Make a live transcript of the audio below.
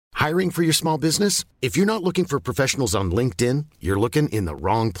Hiring for your small business? If you're not looking for professionals on LinkedIn, you're looking in the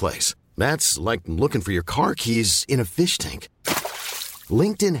wrong place. That's like looking for your car keys in a fish tank.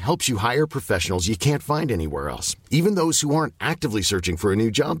 LinkedIn helps you hire professionals you can't find anywhere else, even those who aren't actively searching for a new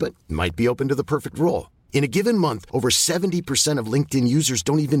job but might be open to the perfect role. In a given month, over 70% of LinkedIn users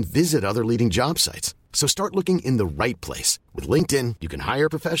don't even visit other leading job sites. So start looking in the right place. With LinkedIn, you can hire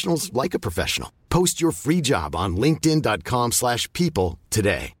professionals like a professional. Post your free job on linkedin.com/people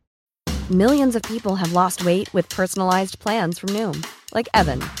today. Millions of people have lost weight with personalized plans from Noom. Like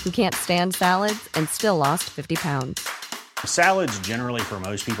Evan, who can't stand salads and still lost 50 pounds. Salads generally for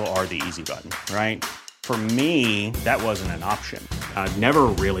most people are the easy button, right? For me, that wasn't an option. I never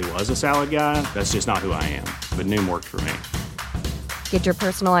really was a salad guy. That's just not who I am. But Noom worked for me. Get your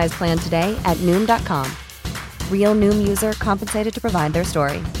personalized plan today at Noom.com. Real Noom user compensated to provide their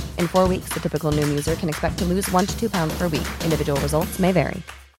story. In 4 weeks, the typical Noom user can expect to lose 1 to 2 pounds per week. Individual results may vary.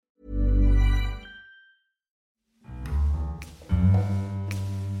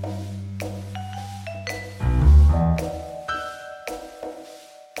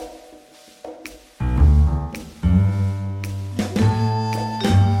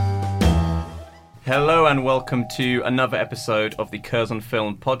 Hello and welcome to another episode of the Curzon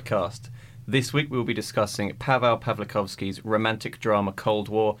Film podcast. This week we will be discussing Paweł Pawlikowski's romantic drama Cold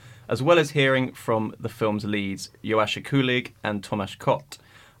War, as well as hearing from the film's leads Joanna Kulig and Tomasz Kot.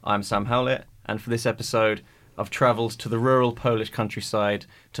 I'm Sam Howlett, and for this episode I've travelled to the rural Polish countryside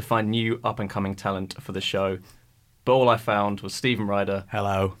to find new up-and-coming talent for the show. But all I found was Stephen Ryder.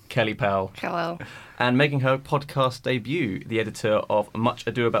 Hello. Kelly Powell. Hello. And making her podcast debut, the editor of Much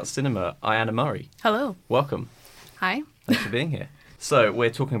Ado About Cinema, Joanna Murray. Hello. Welcome. Hi. Thanks for being here. So,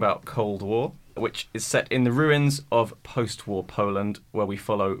 we're talking about Cold War, which is set in the ruins of post-war Poland, where we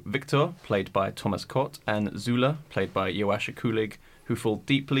follow Victor, played by Tomasz Kot, and Zula, played by Joanna Kulig, who fall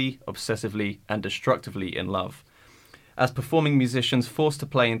deeply, obsessively, and destructively in love. As performing musicians forced to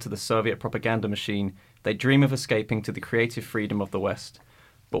play into the Soviet propaganda machine, they dream of escaping to the creative freedom of the West.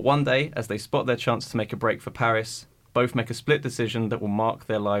 But one day, as they spot their chance to make a break for Paris, both make a split decision that will mark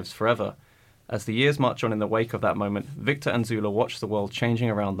their lives forever. As the years march on in the wake of that moment, Victor and Zula watch the world changing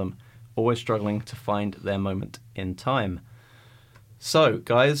around them, always struggling to find their moment in time. So,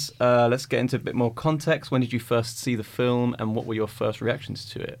 guys, let's get into a bit more context. When did you first see the film, and what were your first reactions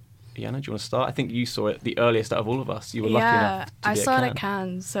to it? Joanna, do you want to start? I think you saw it the earliest out of all of us. You were lucky enough to be I saw at it at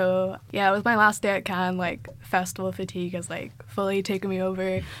Cannes. So, yeah, it was my last day at Cannes. Like, festival fatigue has, like, fully taken me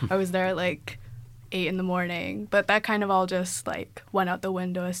over. I was there at, like, 8 in the morning. But that kind of all just, like, went out the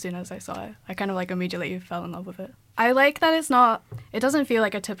window as soon as I saw it. I kind of, like, immediately fell in love with it. I like that it doesn't feel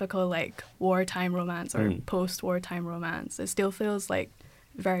like a typical, like, wartime romance or post-wartime romance. It still feels, like,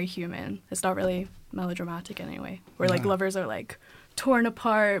 very human. It's not really melodramatic in any way. Where, like, lovers are, like, torn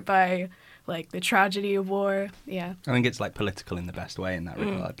apart by like the tragedy of war. I think it's like political in the best way in that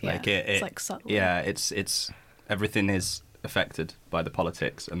regard. Like it's like subtle. Yeah, it's everything is affected by the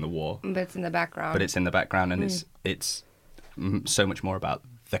politics and the war. But it's in the background. And it's so much more about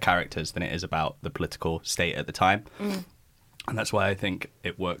the characters than it is about the political state at the time. And that's why I think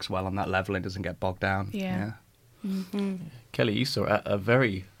it works well on that level and doesn't get bogged down. Yeah. Mm-hmm. Kelly, you saw it at a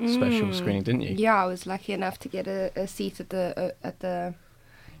very special screening, didn't you? Yeah, I was lucky enough to get a seat at the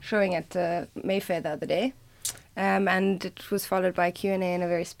showing at Mayfair the other day, and it was followed by a Q&A and a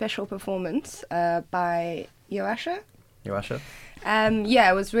very special performance by Joasha.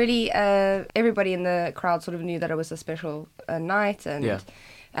 Yeah, it was really everybody in the crowd sort of knew that it was a special night,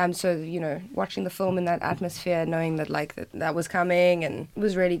 and so watching the film in that atmosphere, knowing that that was coming, and it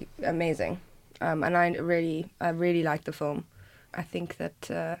was really amazing. And I really liked the film. I think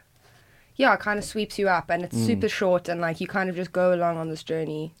that, it kind of sweeps you up, and it's super short, and like you kind of just go along on this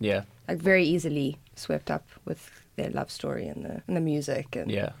journey. Yeah. Like very easily swept up with their love story and the music.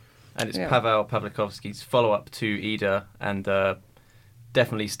 And it's Paweł Pawlikowski's follow-up to Ida, and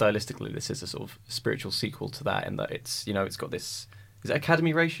definitely stylistically this is a sort of spiritual sequel to that, in that it's got this, is it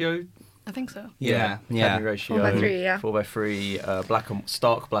Academy ratio? I think so. Yeah. Academy ratio. 4:3, yeah. 4:3,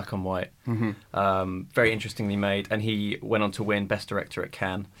 stark black and white. Mm-hmm. Very interestingly made, and he went on to win Best Director at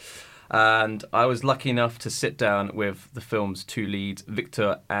Cannes. And I was lucky enough to sit down with the film's two leads,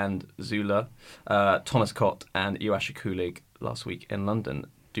 Victor and Zula, Tomasz Kot and Joanna Kulig, last week in London.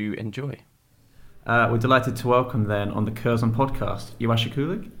 Do enjoy. We're delighted to welcome then on the Curzon podcast, Joanna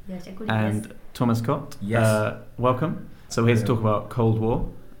Kulig and Tomasz Kot. Yes. Welcome. So we're here to talk about Cold War.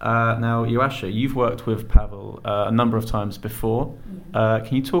 Now, Joanna, you've worked with Paweł a number of times before.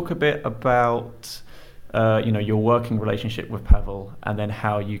 Can you talk a bit about your working relationship with Paweł, and then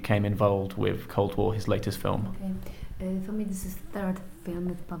how you came involved with Cold War, his latest film? For me, this is third film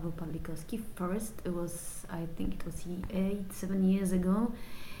with Paweł Pawlikowski. First, I think it was 7 years ago.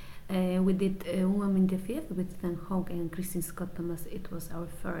 We did Woman in the Fifth with Ethan Hawke and Christine Scott Thomas. It was our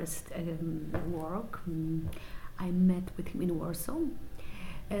first work. I met with him in Warsaw.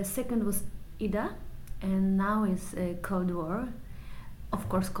 Second was Ida, and now is Cold War. Of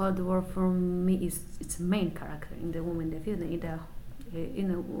course, Cold War for me it's a main character in the Woman in the Fifth. Ida,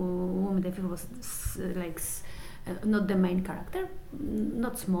 Woman in the Fifth was not the main character,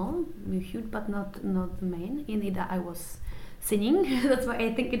 not small, huge, but not main. In Ida, I was singing. That's why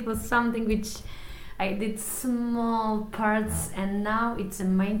I think it was something which I did small parts, and now it's a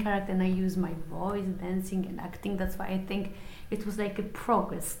main character, and I use my voice, dancing and acting. That's why I think it was like a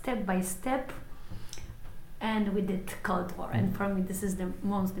progress, step by step. And we did Cold War, and for me, this is the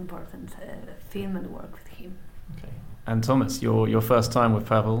most important film and work with him. Okay. And Tomasz, your first time with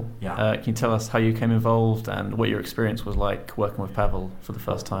Paweł. Yeah. Can you tell us how you came involved and what your experience was like working with Paweł for the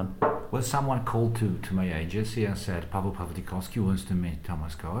first time? Well, someone called to my agency and said Paweł Pawlikowski wants to meet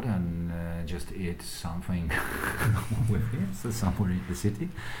Tomasz Kot and just eat something with him, so somewhere in the city.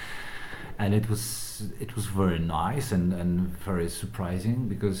 And it was very nice and very surprising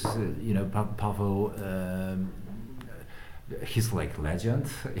because Paweł, he's like legend.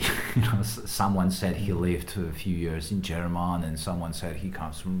 Someone said he lived a few years in Germany, and someone said he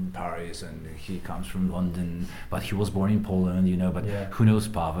comes from Paris and he comes from London, but he was born in Poland. But who knows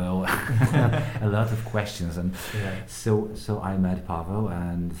Paweł? A lot of questions, and so I met Paweł,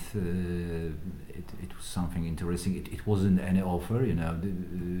 and it was something interesting. It wasn't any offer,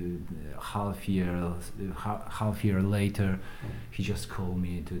 half year later, he just called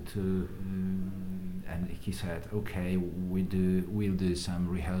me to and he said, okay, we'll do some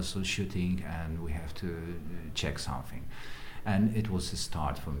rehearsal shooting, and we have to check something, and it was a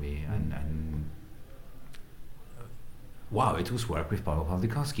start for me, and wow, it was work with Paweł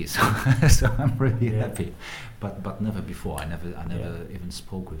Pawlikowski, so I'm really happy, but never before. I never even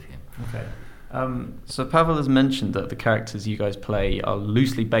spoke with him. Okay. So Paweł has mentioned that the characters you guys play are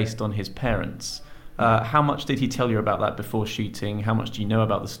loosely based on his parents. How much did he tell you about that before shooting? How much do you know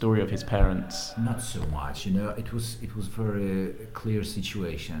about the story of his parents? Not so much. It was very clear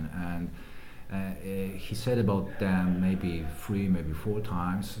situation, and he said about them maybe 3, maybe 4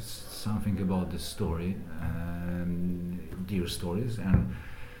 times something about the story, dear stories, and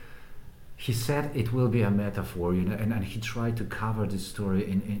he said it will be a metaphor, and he tried to cover this story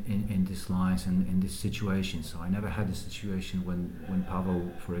in these lines and in this situation. So I never had a situation when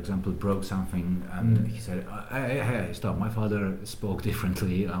Paweł, for example, broke something and he said, hey, stop, my father spoke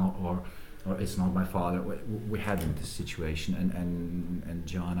differently, or it's not my father. We hadn't this situation, and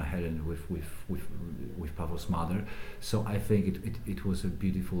Joanna had it with Paweł's mother. So I think it was a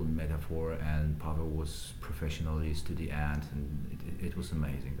beautiful metaphor, and Paweł was professionalist to the end, and it was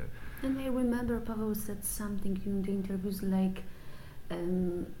amazing. And I remember Paweł said something in the interviews like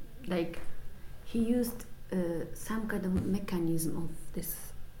he used some kind of mechanism of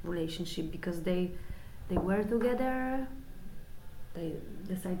this relationship, because they were together, they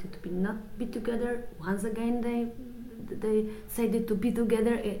decided to not be together. Once again, they decided to be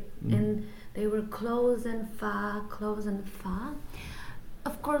together, and they were close and far.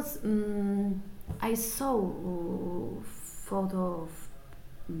 Of course, I saw photo of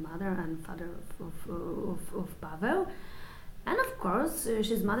mother and father of Paweł, and of course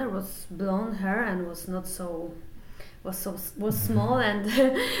his mother was blonde hair and was small, and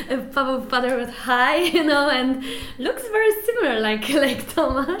Paweł's father was high, and looks very similar like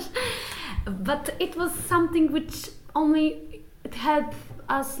Tomasz, but it was something which only it helped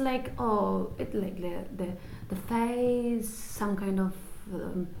us, like the face, some kind of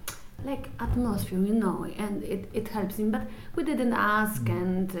like atmosphere, and it helps him. But we didn't ask,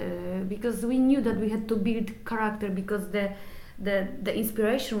 and because we knew that we had to build character, because the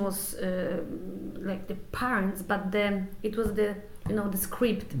inspiration was like the parents, but it was the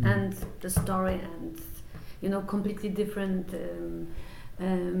script and the story, and completely different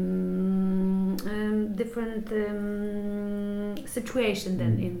situation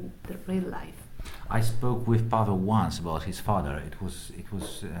than in the real life. I spoke with Paweł once about his father. It was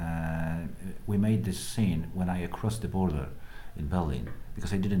we made this scene when I crossed the border in Berlin,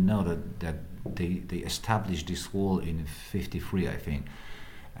 because I didn't know that they established this wall in '53, I think,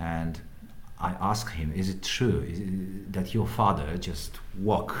 and I asked him, is it true that your father just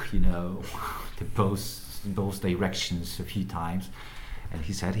walk both directions a few times? And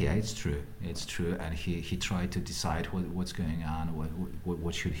he said, yeah, it's true, and he tried to decide what's going on,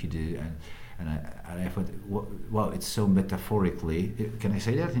 what should he do, and I thought, well, it's so metaphorically. Can I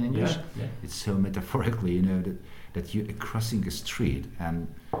say that in English? Yeah. It's so metaphorically, that you're crossing a street and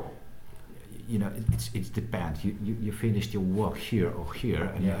it's depends. You finished your work here or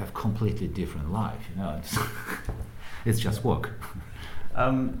here, and you have completely different life. It's just work.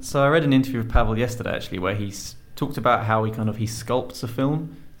 So I read an interview with Pavel yesterday, actually, where he talked about how he sculpts a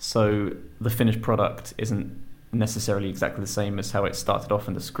film, so the finished product isn't necessarily exactly the same as how it started off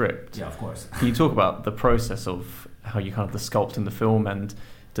in the script. Yeah, of course. Can you talk about the process of how you the sculpt in the film, and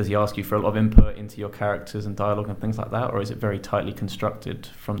does he ask you for a lot of input into your characters and dialogue and things like that, or is it very tightly constructed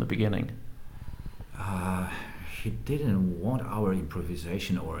from the beginning? He didn't want our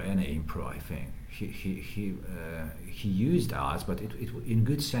improvisation or any improv. I think he used us, but it in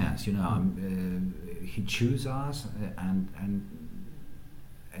good sense. He chose us and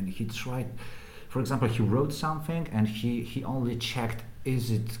he tried. For example, he wrote something and he only checked,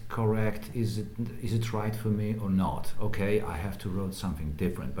 is it correct? Is it right for me or not? Okay, I have to write something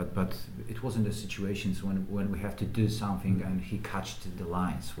different. But it wasn't the situations when we have to do something and he catched the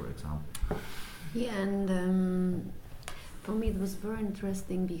lines, for example. Yeah, and for me it was very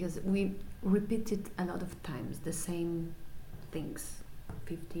interesting because we repeated a lot of times the same things,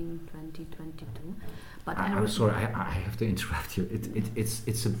 15, 20, 22. But I'm sorry, I have to interrupt you.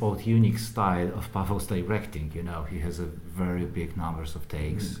 It's about unique style of Pavel's directing. He has a very big numbers of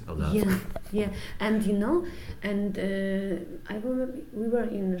takes. A lot. Yeah, and I remember we were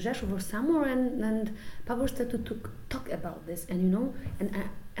in Rzeszów or somewhere, and Pavel started to talk about this, and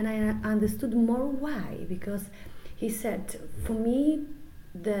I understood more why, because he said, for me,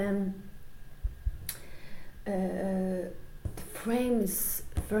 the frame is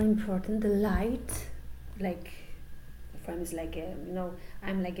very important. The light, like the frame is like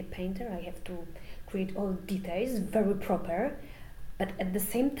I'm like a painter. I have to create all details very proper, but at the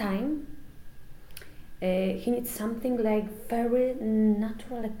same time, he needs something like very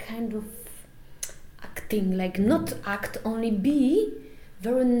natural, a kind of acting, like not act, only be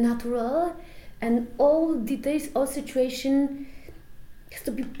very natural, and all details, all situation has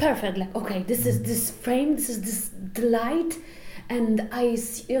to be perfect. Like, okay, this is this frame, this is the light, and I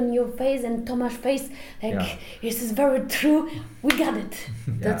see on your face and Tomasz face, like this is very true. We got it.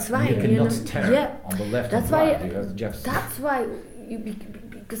 That's why you cannot stare on the left. That's why. Right. That's why.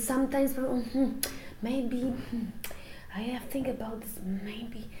 Because sometimes maybe I have to think about this.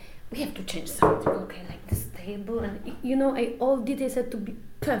 Maybe we have to change something. Okay, like this table, and all details have to be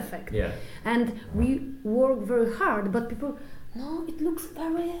perfect. Yeah. And we work very hard, but people, no, it looks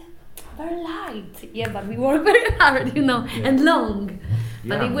very, very light. Yeah, but we work very hard, and long.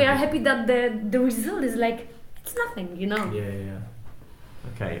 Yeah. But we are happy that the result is like it's nothing, Yeah.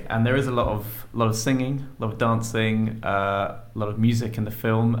 Okay, and there is a lot of singing, a lot of dancing, a lot of music in the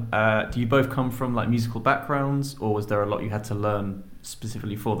film. Do you both come from musical backgrounds, or was there a lot you had to learn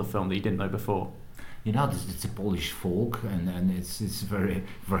specifically for the film that you didn't know before? It's a Polish folk, and it's very,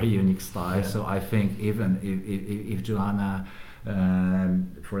 very unique style. Yeah. So I think even if Joanna,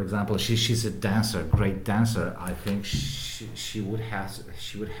 for example, she's a dancer, great dancer, I think she would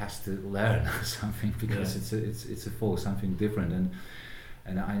have to learn something, because it's a folk, something different,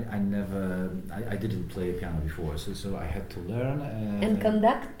 and I didn't play piano before, so I had to learn. And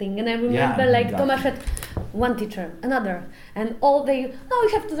conducting, and I remember Tomasz had one teacher, another, and all you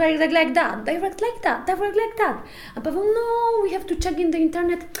have to direct like that, direct like that. And Pavel, no, we have to check in the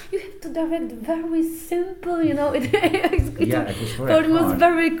internet. You have to direct very simple, It was very it was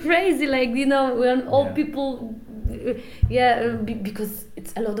very crazy, when all people. Because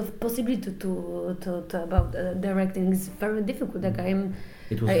it's a lot of possibility to about directing. It's very difficult.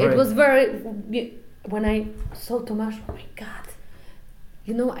 It was very. When I saw Tomasz, oh my God,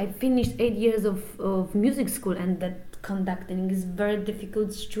 I finished 8 years of music school, and that conducting is very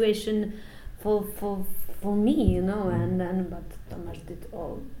difficult situation for me, but Tomasz did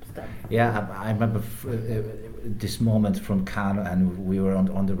all stuff. Yeah, I remember this moment from Cannes, and we were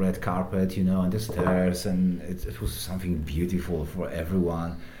on the red carpet, on the stairs, and it was something beautiful for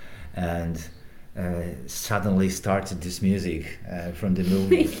everyone, and suddenly started this music from the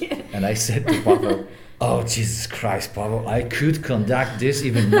movie, and I said to Pavel, "Oh, Jesus Christ, Pavel, I could conduct this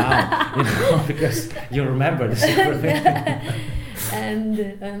even now," because you remember this thing.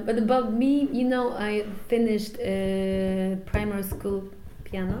 And but about me, I finished primary school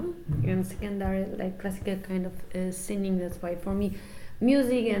piano, and secondary classical kind of singing. That's why for me,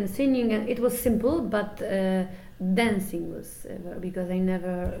 music and singing, it was simple, but dancing was because I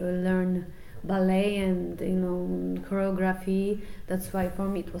never learned ballet and choreography. That's why for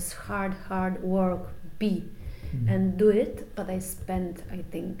me it was hard work. And do it, but I spent, I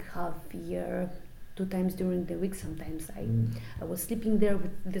think, half year, 2 times during the week. Sometimes I was sleeping there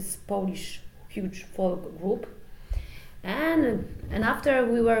with this Polish huge folk group, And after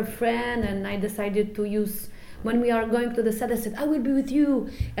we were friends, and I decided to use, when we are going to the set, I said, I will be with you.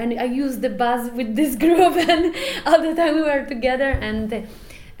 And I used the bus with this group, and all the time we were together.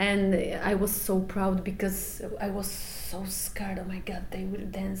 And I was so proud because I was so scared. Oh my God, they were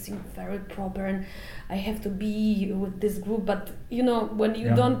dancing very proper, and I have to be with this group. But you know, when you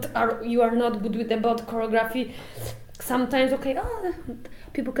you are not good with about choreography, sometimes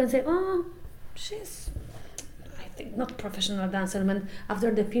people can say, oh, she's, I think, not professional dancer. And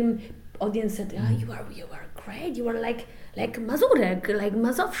after the film, audience said, you are great. You are like Mazurek, like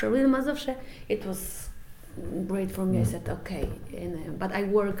Mazowsze, real Mazowsze. It was great for me. I said, okay, but I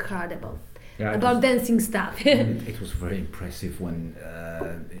work hard about dancing stuff. It was very impressive when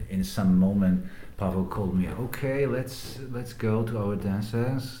in some moment Pavel called me, okay, let's go to our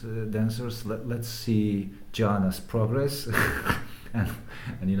dancers, let's see Joanna's progress. and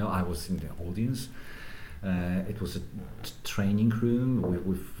you know, I was in the audience. It was a training room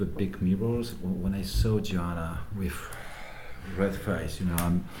with the big mirrors. When I saw Joanna with red face, you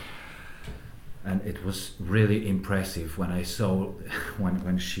know, and it was really impressive when I saw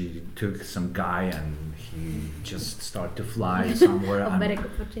when she took some guy and he just started to fly somewhere.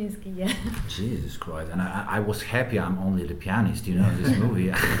 Yeah. Jesus Christ! And I was happy. I'm only the pianist, you know, in this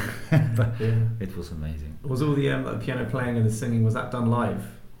movie. But it was amazing. Was all the piano playing and the singing, was that done live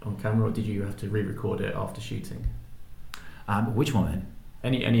on camera, or did you have to re-record it after shooting? Which one?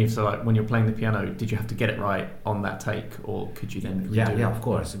 Any so like when you're playing the piano, did you have to get it right on that take, or could you then redo it? Yeah, of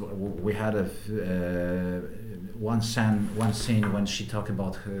course. We had one scene when she talked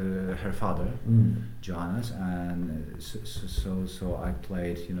about her father, Johannes, and so I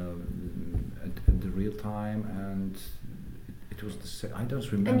played, you know, at the real time, and it was the same. I don't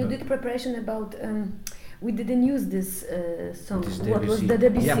remember. And you did preparation about. We didn't use this song. This what was the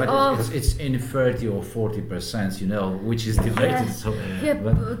Debussy? Yeah, but it's in 30 or 40%, you know, which is debated. Yeah. So,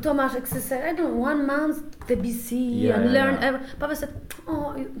 Tomasz said, I don't know, 1 month Debussy and learn. Papa said,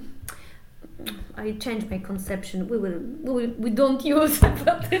 I changed my conception. We don't use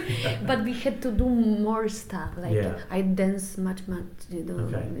it, but we had to do more stuff. Like I dance much, you know.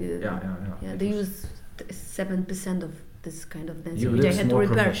 Okay. They use 7% of this kind of dancing, you which I had to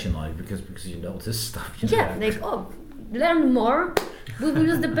repair. Professionally because you know this stuff. You know? Like learn more. We will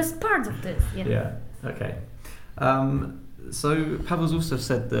use the best parts of this. Yeah. Okay. So Pavel's also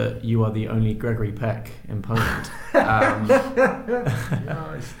said that you are the only Gregory Peck in Poland.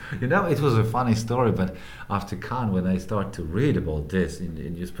 You know, it was a funny story, but after Cannes, when I started to read about this in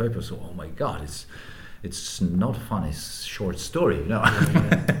newspapers, so oh my God, it's not funny. It's a short story, you know.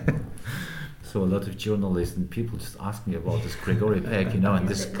 So a lot of journalists and people just ask me about this Gregory Peck, you know, and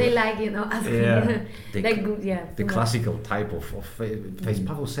this. They like, you know, asking. The classical type of face.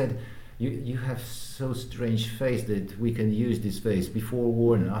 Pavel said, "You have so strange face that we can use this face before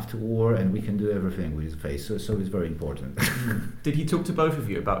war and after war, and we can do everything with his face. So it's very important." Did he talk to both of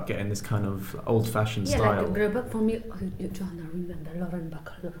you about getting this kind of old-fashioned style? Yeah, like Gregory for me. Joanna, remember Lauren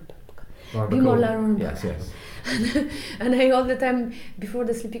Bacall. Be more Lauren Bacall. Yes. And I all the time before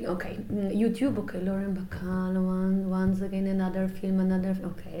the sleeping. Okay, YouTube. Okay, Lauren Bacall. Once again another film.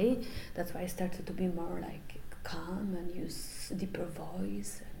 Okay, that's why I started to be more like calm and use deeper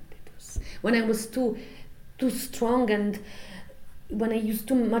voice. When I was too strong and when I used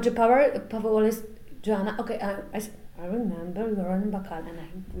too much power, Pavel always, Joanna, okay, I remember Lauren Bacall, and I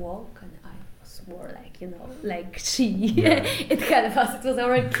walk and I was more like, you know, like she. Yeah. It helped us. It was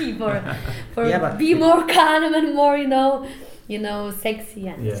our key for be more calm and more, you know, sexy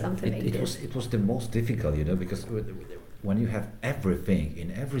and something like this. It was the most difficult, you know, because when you have everything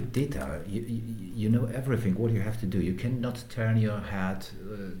in every detail, you know everything what you have to do. You cannot turn your head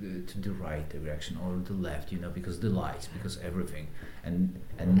to the right direction or the left, you know, because the lights, because everything. And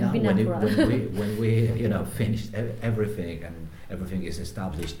now when we you know finished everything and everything is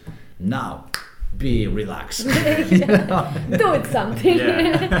established, now be relaxed. Do it something.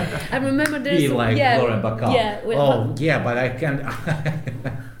 Yeah. I remember there's like Lauren Bacall. Yeah, but I can't.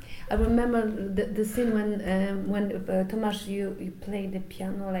 I remember the scene when Tomasz you play the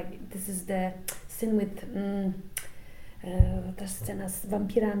piano, like this is the scene with ta scena z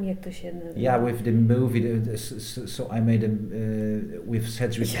wampirami, jak to się nazywa? Yeah, with the movie, so I made with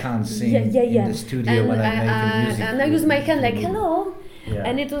Cedric Kahn scene in the studio and when I made the music. And I used my hand like hello,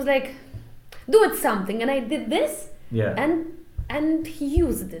 and it was like do it something, and I did this, and he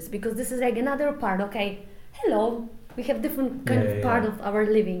used this because this is like another part. Okay, hello. We have different kind of part of our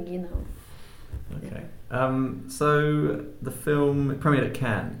living, you know. Okay. So the film premiered at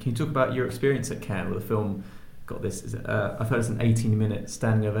Cannes. Can you talk about your experience at Cannes with the film got this. I've heard it's an 18-minute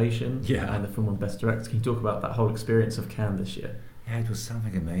standing ovation. Yeah. And the film won Best Director. Can you talk about that whole experience of Cannes this year? Yeah, it was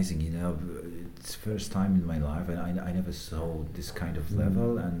something amazing. It's the first time in my life, and I never saw this kind of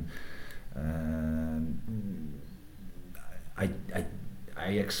level, and I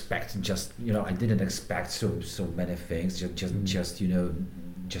expect just I didn't expect so many things.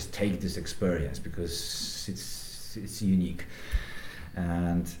 Just take this experience because it's unique,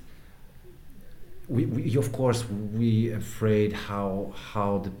 and we of course we afraid how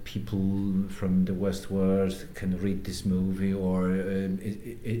the people from the West world can read this movie, or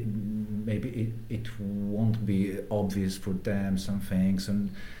maybe it won't be obvious for them some things, and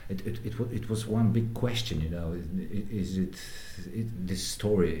it was one big question. Is it this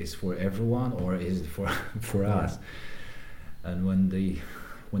story is for everyone, or is it for us? And when the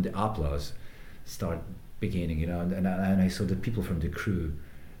applause start beginning, and I saw the people from the crew.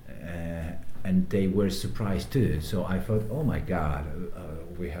 And they were surprised too. So I thought, oh my God,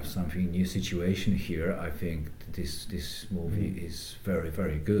 we have something new situation here. I think this movie is very,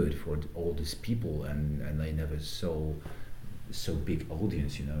 very good for all these people, and I never saw so big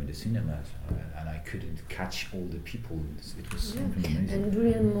audience, in the cinemas, and I couldn't catch all the people. It was something amazing. And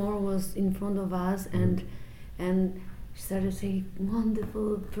Julianne Moore was in front of us, and she started saying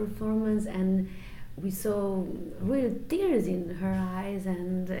wonderful performance, and we saw real tears in her eyes,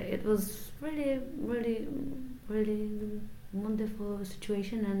 and it was really, really, really wonderful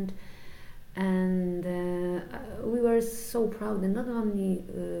situation, and we were so proud, and not only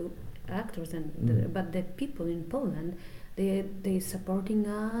actors but the people in Poland, they supporting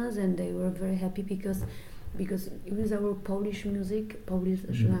us, and they were very happy because it was our Polish music, Polish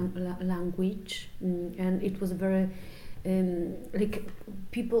language, and it was very like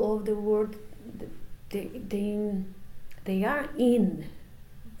people of the world. They are in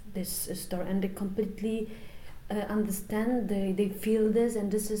this story, and they completely understand. They feel this,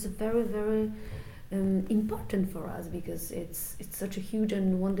 and this is very, very important for us, because it's such a huge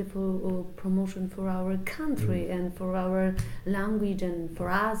and wonderful promotion for our country and for our language and for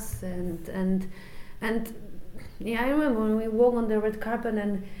us, and yeah, I remember when we walked on the red carpet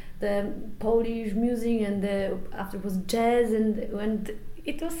and the Polish music, and after was jazz, and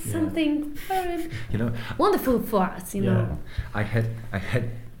it was something very wonderful for us, I had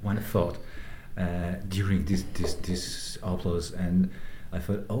one thought during this applause, and I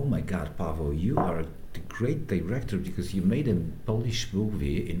thought, oh my God, Paweł, you are the great director, because you made a Polish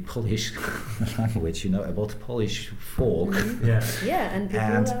movie in Polish language, about Polish folk. And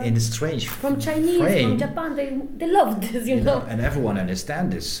in the strange from Chinese, from Japan, they love this, and everyone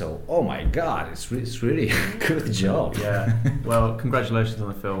understands this. So, oh my God, it's really a good job. Yeah. Well, congratulations on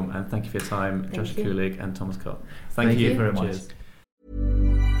the film, and thank you for your time, Josh Kulig and Tomasz Kot. Thank you very much. Cheers.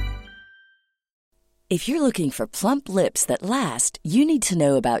 If you're looking for plump lips that last, you need to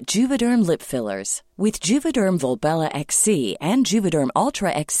know about Juvederm lip fillers. With Juvederm Volbella XC and Juvederm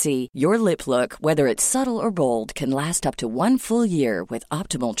Ultra XC, your lip look, whether it's subtle or bold, can last up to 1 full year with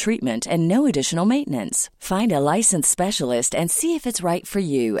optimal treatment and no additional maintenance. Find a licensed specialist and see if it's right for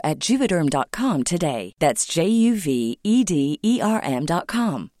you at Juvederm.com today. That's JUVEDERM.com.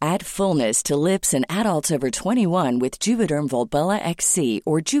 Add fullness to lips in adults over 21 with Juvederm Volbella XC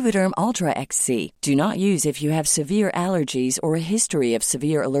or Juvederm Ultra XC. Do not use if you have severe allergies or a history of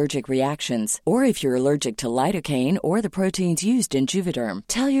severe allergic reactions, or if you're allergic to lidocaine or the proteins used in Juvederm.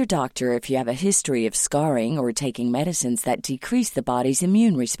 Tell your doctor if you have a history of scarring or taking medicines that decrease the body's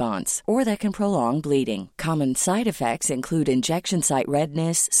immune response or that can prolong bleeding. Common side effects include injection site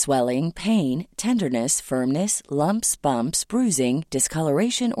redness, swelling, pain, tenderness, firmness, lumps, bumps, bruising,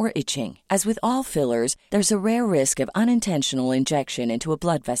 discoloration, or itching. As with all fillers, there's a rare risk of unintentional injection into a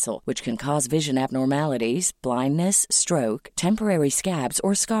blood vessel, which can cause vision abnormalities, blindness, stroke, temporary scabs,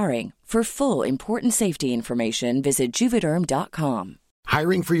 or scarring. For full, important safety information, visit Juvederm.com.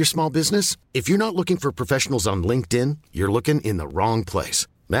 Hiring for your small business? If you're not looking for professionals on LinkedIn, you're looking in the wrong place.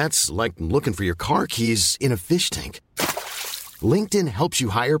 That's like looking for your car keys in a fish tank. LinkedIn helps you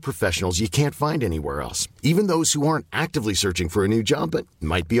hire professionals you can't find anywhere else, even those who aren't actively searching for a new job but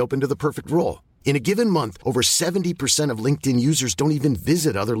might be open to the perfect role. In a given month, over 70% of LinkedIn users don't even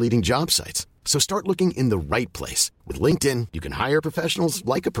visit other leading job sites. So start looking in the right place. With LinkedIn, you can hire professionals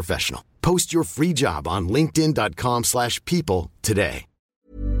like a professional. Post your free job on linkedin.com/people today.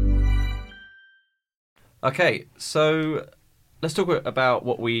 Okay, so let's talk about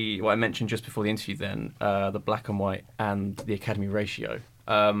what I mentioned just before the interview then, the black and white and the Academy ratio.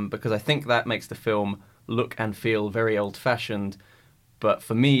 Because I think that makes the film look and feel very old-fashioned, but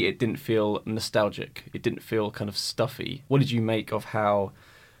for me it didn't feel nostalgic. It didn't feel kind of stuffy. What did you make of how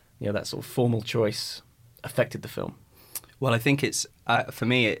that sort of formal choice affected the film? Well, I think it's for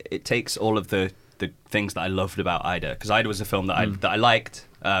me. It takes all of the things that I loved about Ida, because Ida was a film that I liked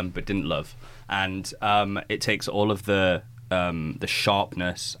but didn't love, and it takes all of the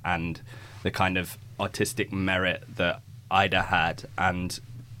sharpness and the kind of artistic merit that Ida had, and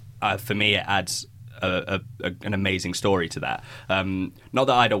for me, it adds an amazing story to that. Not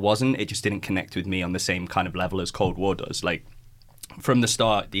that Ida wasn't; it just didn't connect with me on the same kind of level as Cold War does. Like from the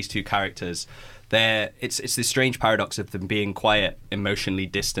start, these two characters. It's this strange paradox of them being quite emotionally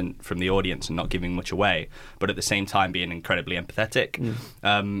distant from the audience and not giving much away, but at the same time being incredibly empathetic.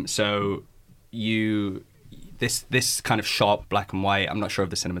 So this kind of sharp black and white. I'm not sure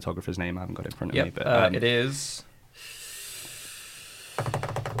of the cinematographer's name. I haven't got it in front of me, but it is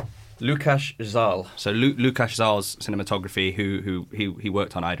Lukáš Zal. So Lukáš Zal's cinematography, who he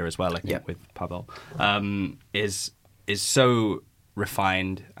worked on Ida as well, I think, with Pavel, is so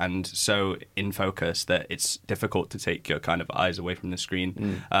refined and so in focus that it's difficult to take your kind of eyes away from the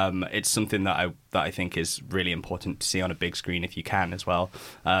screen. It's something that I think is really important to see on a big screen if you can as well,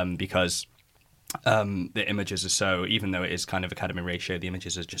 because the images are so, even though it is kind of Academy ratio, the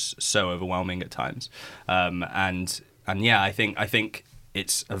images are just so overwhelming at times. And yeah, I think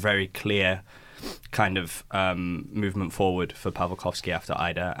it's a very clear kind of movement forward for Pawlikowski after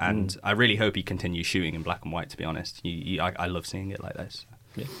Ida, and I really hope he continues shooting in black and white, to be honest. I love seeing it like this.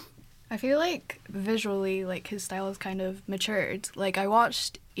 Yeah. I feel like visually, like, his style has kind of matured. Like, I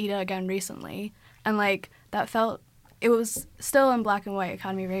watched Ida again recently, and like that felt, it was still in black and white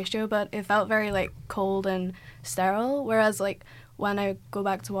Academy ratio, but it felt very like cold and sterile, whereas like when I go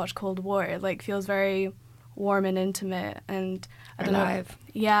back to watch Cold War, it like feels very warm and intimate, and I don't know.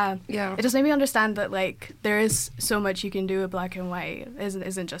 Yeah. It just made me understand that like there is so much you can do with black and white. It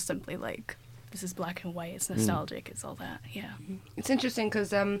isn't just simply like this is black and white. It's nostalgic. It's all that. Yeah. It's interesting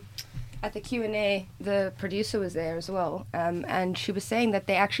because at the Q&A, the producer was there as well, and she was saying that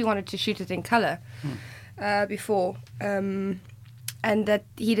they actually wanted to shoot it in color before, and that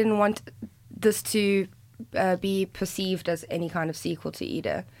he didn't want this to be perceived as any kind of sequel to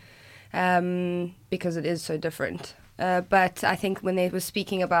Ida. Because it is so different. But I think when they were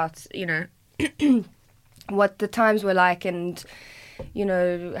speaking about, what the times were like and,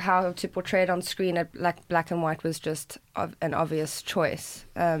 how to portray it on screen, black and white was just an obvious choice.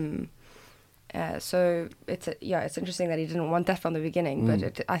 So it's interesting that he didn't want that from the beginning,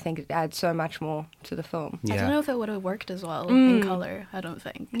 but I think it adds so much more to the film. I don't know if it would have worked as well in color, I don't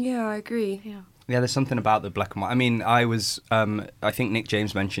think. Yeah, I agree. Yeah, there's something about the black and white. I mean, I think Nick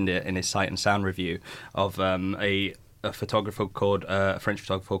James mentioned it in his Sight and Sound review of a photographer called, a French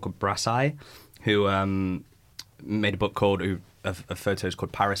photographer called Brassai, who made a book called, of photos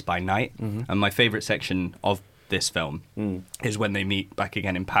called Paris by Night. And my favourite section of this film is when they meet back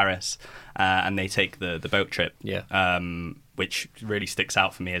again in Paris and they take the boat trip, which really sticks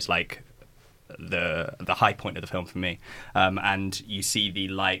out for me as like the high point of the film for me, and you see the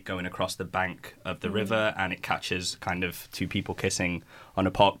light going across the bank of the river, and it catches kind of two people kissing on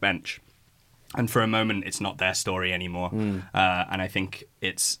a park bench, and for a moment it's not their story anymore, and I think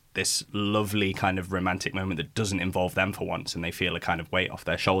it's this lovely kind of romantic moment that doesn't involve them for once, and they feel a kind of weight off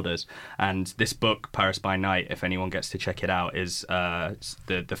their shoulders. And this book, Paris by Night, if anyone gets to check it out, is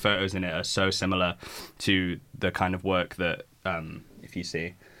the photos in it are so similar to the kind of work that if you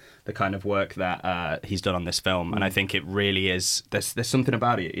see the kind of work that he's done on this film. And I think it really is, there's something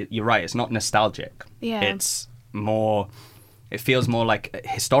about it. You're right, it's not nostalgic. Yeah. It's more, it feels more like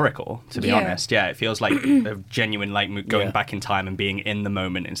historical, to be honest. Yeah, it feels like a genuine, like going back in time and being in the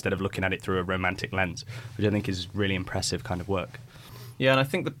moment instead of looking at it through a romantic lens, which I think is really impressive kind of work. Yeah, and I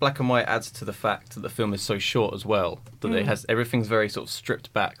think the black and white adds to the fact that the film is so short as well, that it has, everything's very sort of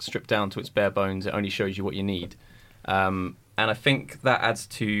stripped back, stripped down to its bare bones. It only shows you what you need. And I think that adds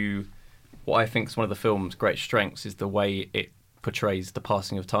to what I think is one of the film's great strengths, is the way it portrays the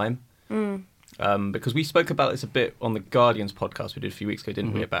passing of time. Because we spoke about this a bit on the Guardians podcast we did a few weeks ago,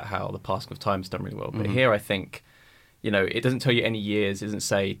 didn't we, about how the passing of time is done really well. But here I think, it doesn't tell you any years. It doesn't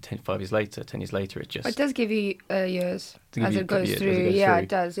say 5 years later, 10 years later. It just... It does give you years as it goes through. Yeah, it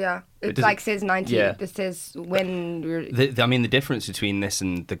does, yeah. It like says 90. Yeah. It says when... the difference between this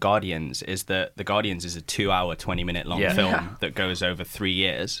and The Guardians is that The Guardians is a 2-hour, 20-minute long film that goes over 3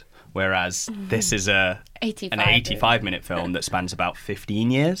 years, whereas this is an 85-minute film that spans about 15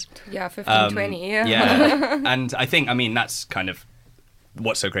 years. Yeah, 15, 20, Yeah, and I think, that's kind of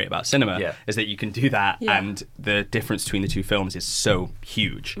what's so great about cinema, is that you can do that, and the difference between the two films is so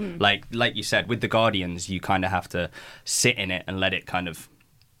huge. Like you said, with The Guardians, you kind of have to sit in it and let it kind of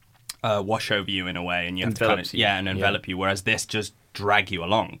wash over you in a way, and you have to kind of envelop you. Whereas this just drag you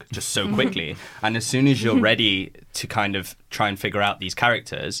along just so quickly. And as soon as you're ready to kind of try and figure out these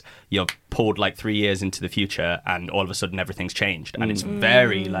characters, you're pulled like 3 years into the future, and all of a sudden everything's changed, and it's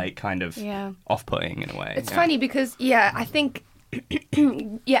very like kind of off-putting in a way. It's funny because I think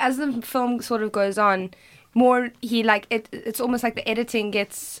as the film sort of goes on, more it's almost like the editing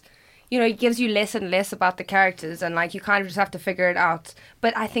gets, it gives you less and less about the characters, and like you kind of just have to figure it out.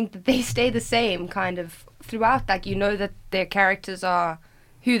 But I think that they stay the same kind of throughout. Like that their characters are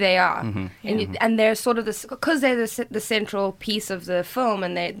who they are, and they're sort of because they're the central piece of the film,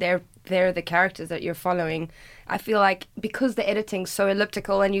 and they're the characters that you're following. I feel like because the editing's so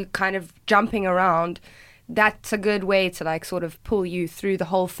elliptical and you kind of jumping around, that's a good way to like sort of pull you through the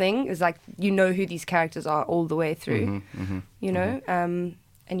whole thing. Is like who these characters are all the way through,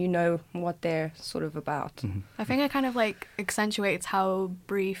 and you know what they're sort of about. I think it kind of like accentuates how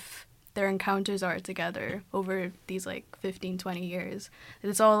brief their encounters are together over these like 15-20 years.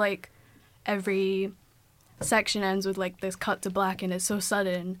 It's all like every section ends with like this cut to black, and it's so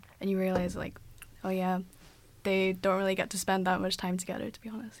sudden, and you realize like, oh yeah, they don't really get to spend that much time together, to be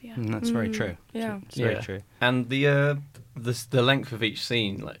honest. That's very true. It's very true. And the length of each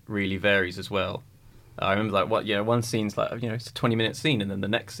scene like really varies as well. I remember like one scene's like it's a 20-minute scene, and then the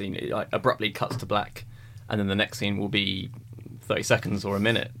next scene it like abruptly cuts to black, and then the next scene will be 30 seconds or a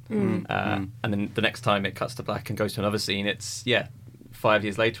minute, and then the next time it cuts to black and goes to another scene, it's 5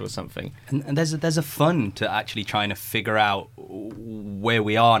 years later or something. And there's a fun to actually trying to figure out where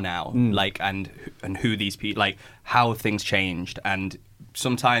we are now, like and who these people, like how things changed, and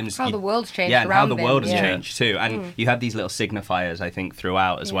sometimes how the world's changed, and how the them. world has changed too. And you have these little signifiers, I think,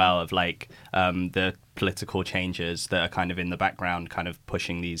 throughout as well of like the political changes that are kind of in the background, kind of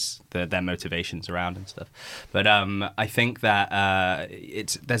pushing their motivations around and stuff. But I think that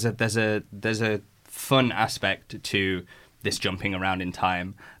there's a fun aspect to this jumping around in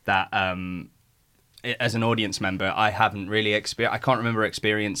time that as an audience member, I haven't really I can't remember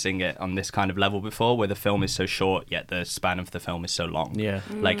experiencing it on this kind of level before, where the film is so short yet the span of the film is so long.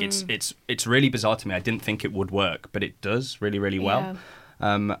 Like it's really bizarre to me. I didn't think it would work, but it does really, really well.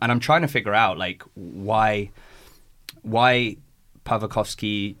 And I'm trying to figure out like why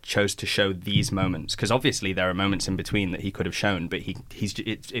Pawlikowski chose to show these moments, because obviously there are moments in between that he could have shown, but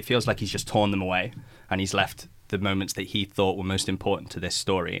it feels like he's just torn them away, and he's left the moments that he thought were most important to this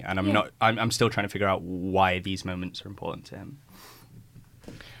story. And I'm still trying to figure out why these moments are important to him.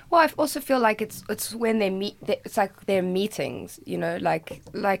 Well, I also feel like it's when they meet. It's like their meetings, like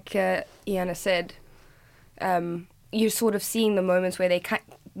Joanna said. You're sort of seeing the moments where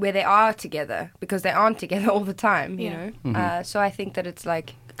they are together, because they aren't together all the time. So I think that it's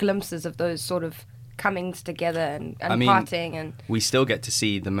like glimpses of those sort of comings together and parting, and we still get to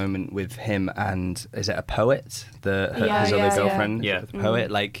see the moment with him and is it a poet, his other girlfriend, the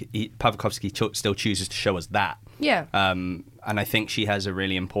poet. Like Pawlikowski still chooses to show us that. And I think she has a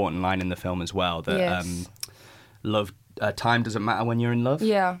really important line in the film as well that love. Time doesn't matter when you're in love.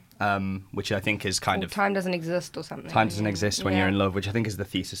 Which I think is kind of time doesn't exist or something. Time doesn't exist when you're in love, which I think is the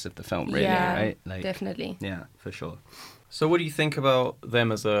thesis of the film, really, right? Like, definitely. Yeah, for sure. So, what do you think about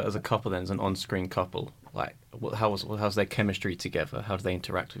them as a couple then, as an on-screen couple? Like, how's their chemistry together? How do they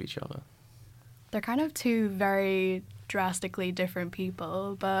interact with each other? They're kind of two very drastically different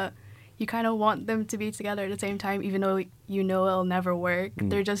people, but you kind of want them to be together at the same time, even though it'll never work.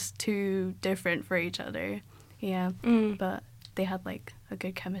 They're just too different for each other. But they had like a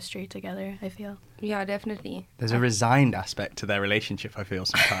good chemistry together, I feel. Yeah, definitely. There's a resigned aspect to their relationship, I feel,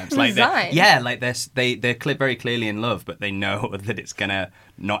 sometimes. Resigned? They're very clearly in love, but they know that it's gonna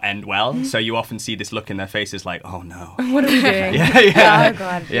not end well. So you often see this look in their faces like, oh no. What are we doing? Oh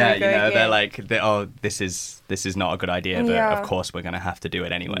God. They're like, this is not a good idea, but of course we're gonna have to do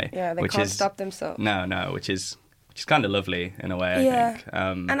it anyway. Yeah, they can't stop themselves. No, which is kind of lovely in a way, I think.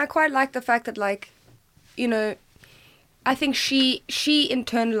 And I quite like the fact that, like, I think she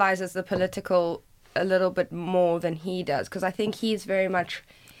internalizes the political a little bit more than he does, because I think he's very much,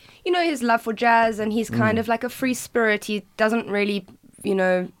 his love for jazz, and he's kind of like a free spirit. He doesn't really,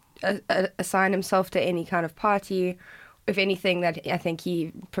 assign himself to any kind of party. If anything, that I think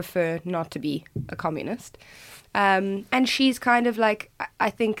he prefer not to be a communist. And she's kind of like,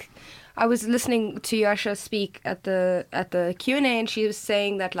 I think I was listening to Yasha speak at the Q&A, and she was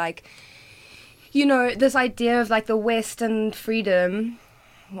saying that, like, this idea of like the West and freedom.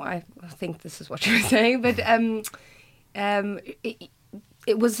 Well, I think this is what you were saying, but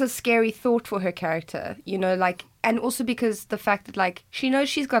it was a scary thought for her character, like, and also because the fact that, like, she knows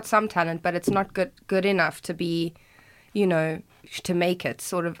she's got some talent, but it's not good enough to be you know, to make it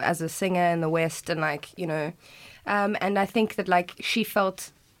sort of as a singer in the West, and like, you know, and I think that like she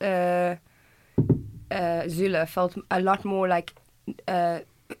felt, Zula felt a lot more like her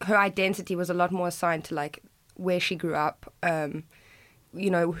identity was a lot more assigned to like where she grew up, you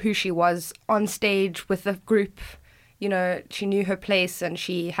know, who she was on stage with the group. You know, she knew her place and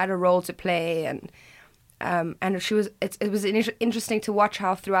she had a role to play, and she was. It was interesting to watch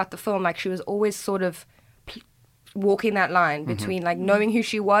how throughout the film, like she was always sort of walking that line between like knowing who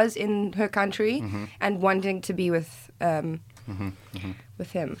she was in her country and wanting to be with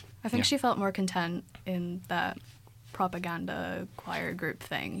with him. I think she felt more content in that propaganda choir group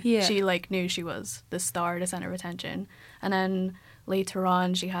thing. Yeah. She like knew she was the star, the center of attention, and then later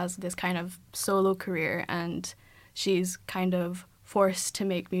on she has this kind of solo career and she's kind of forced to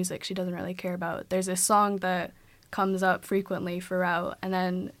make music she doesn't really care about. There's a song that comes up frequently throughout, and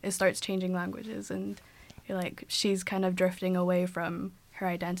then it starts changing languages, and you're like, she's kind of drifting away from her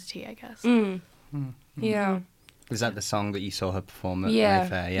identity, I guess. Yeah. Is that the song that you saw her perform at Yeah.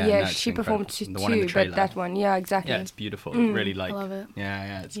 Mayfair? Yeah, no, it's she performed incredible. two, The one in the but trailer. that one, yeah, exactly. Yeah, it's beautiful. It's really like, I love it.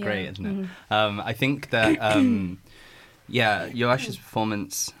 Yeah, it's Yeah. great, isn't it? I think that, Joasha's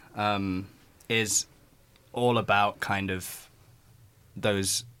performance is all about kind of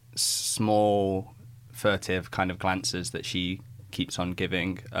those small, furtive kind of glances that she keeps on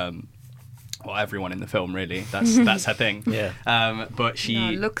giving. Well, everyone in the film, really. That's her thing. Yeah. But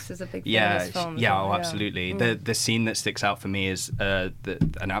she looks is a big thing in this film. Absolutely. The scene that sticks out for me is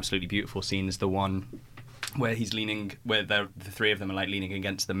an absolutely beautiful scene is the one where he's leaning, where the three of them are like leaning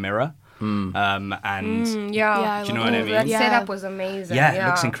against the mirror. And I do you know love what I it. mean? That Yeah. setup was amazing. Yeah, it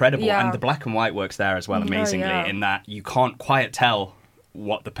looks incredible. Yeah. And the black and white works there as well amazingly in that you can't quite tell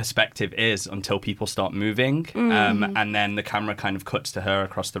what the perspective is until people start moving. And then the camera kind of cuts to her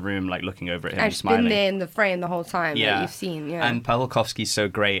across the room, like looking over at him And and she's smiling. been there in the frame the whole time that you've seen. Yeah. And Pawlikowski's so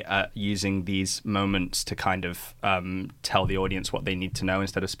great at using these moments to kind of tell the audience what they need to know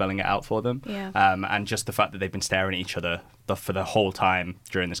instead of spelling it out for them. Yeah. And just the fact that they've been staring at each other for the whole time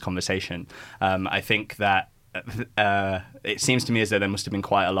during this conversation. I think that it seems to me as though there must have been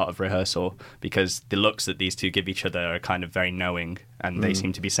quite a lot of rehearsal, because the looks that these two give each other are kind of very knowing, and they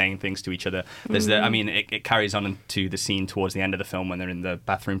seem to be saying things to each other. There's it carries on into the scene towards the end of the film when they're in the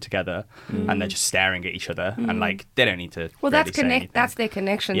bathroom together and they're just staring at each other and like they don't need to. Well, really say anything. that's their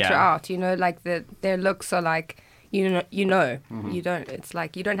connection Yeah. throughout. You know, like their looks are like you know you don't. It's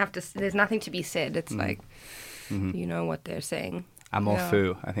like you don't have to. There's nothing to be said. It's like you know what they're saying. Amour Yeah.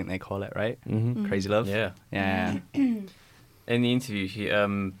 fou, I think they call it, right? Crazy love. Yeah. Yeah. In the interview,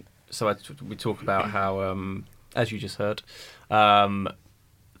 we talk about how, as you just heard, that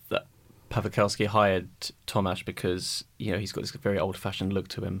Pawlikowski hired Tomasz because he's got this very old-fashioned look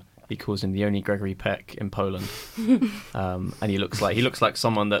to him. He calls him the only Gregory Peck in Poland, and he looks like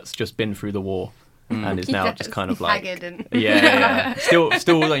someone that's just been through the war. And is now just kind of like haggard and still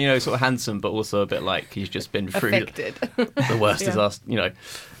sort of handsome, but also a bit like he's just been through affected. the worst disaster,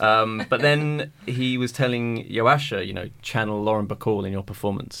 But then he was telling Joasha, channel Lauren Bacall in your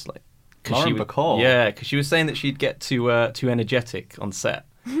performance, like Lauren Bacall? Yeah, because she was saying that she'd get too energetic on set.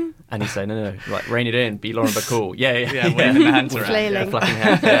 And he's saying, no, like, rein it in, be Lauren Bacall. Yeah, waving the hands around. Flailing. Flapping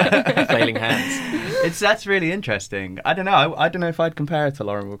hands, flailing hands. That's really interesting. I don't know. I don't know if I'd compare it to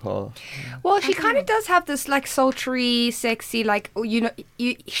Lauren Bacall. Well, she kind of does have this like sultry, sexy, like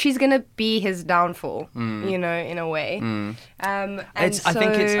she's gonna be his downfall, in a way. And I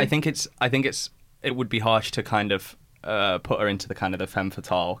think it would be harsh to kind of put her into the kind of the femme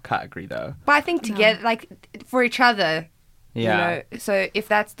fatale category, though. But I think together, like for each other. Yeah. So if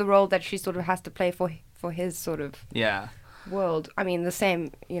that's the role that she sort of has to play for his sort of world, I mean, the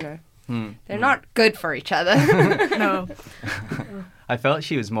same, they're not good for each other. No. I felt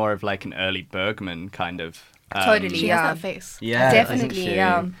she was more of like an early Bergman kind of. Totally, She has that face. Yeah, Definitely, isn't she?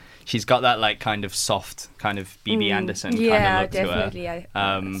 yeah. She's got that like kind of soft, kind of B.B. Anderson kind of look definitely. to her.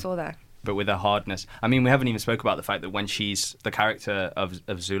 I saw that. But with a hardness. I mean, we haven't even spoke about the fact that when she's the character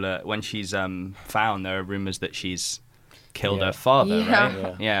of Zula, when she's found, there are rumours that she's killed her father,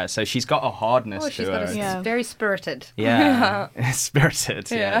 right? Yeah, so she's got a hardness to She's her. got very spirited. Yeah,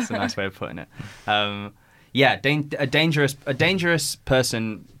 spirited. Yeah, that's a nice way of putting it. A dangerous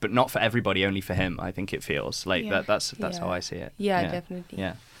person, but not for everybody, only for him. I think it feels like that's how I see it. Yeah, definitely.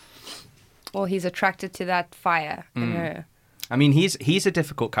 Yeah. Well, he's attracted to that fire in her. I mean, he's a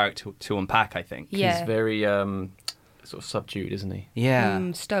difficult character to unpack, I think. Yeah. He's very sort of subdued, isn't he?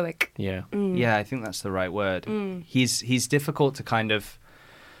 Yeah. Stoic. Yeah. Yeah, I think that's the right word. He's difficult to kind of.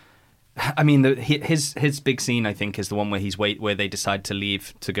 I mean, his big scene, I think, is the one where where they decide to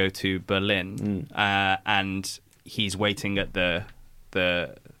leave to go to Berlin, and he's waiting at the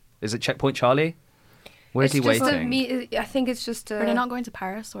is it Checkpoint Charlie? Where's he waiting? I think it's just. Are they not going to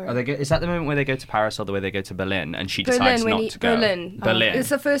Paris? Or Is that the moment where they go to Paris or the way they go to Berlin and she decides not to go? Berlin. Berlin. It's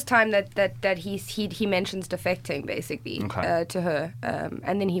the first time that he mentions defecting basically to her,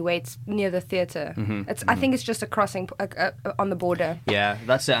 and then he waits near the theater. I think it's just a crossing on the border. Yeah,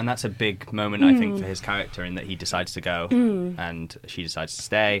 that's it, and that's a big moment I think for his character in that he decides to go and she decides to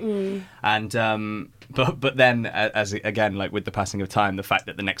stay, and but then as again like with the passing of time, the fact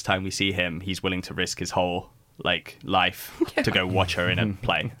that the next time we see him, he's willing to risk his whole life to go watch her in a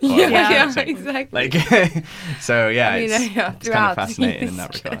play. Exactly. Like, so it's kind of fascinating in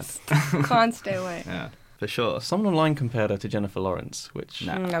that regard. Can't stay away. Yeah, for sure. Someone online compared her to Jennifer Lawrence, which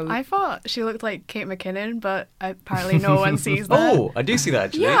No. I thought she looked like Kate McKinnon, but apparently no one sees that. Oh, I do see that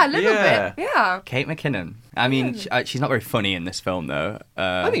actually. Yeah, a little bit. Yeah. Kate McKinnon. I mean, she's not very funny in this film, though.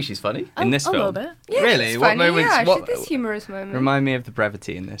 I think she's funny. In this a film, little bit. Yeah, really? she's What funny. moments? Yeah, What there's humorous moments. remind me of the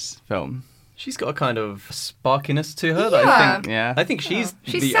brevity in this film? She's got a kind of sparkiness to her that I think she's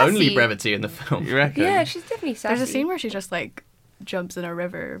the Sassy. only brevity in the film. You reckon? Yeah, she's definitely sassy. There's a scene where she just like jumps in a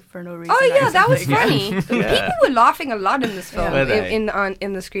river for no reason. Oh yeah, that was something. funny. People were laughing a lot in this film Were they?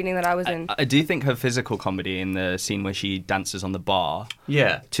 in the screening that I was in. I do think her physical comedy in the scene where she dances on the bar.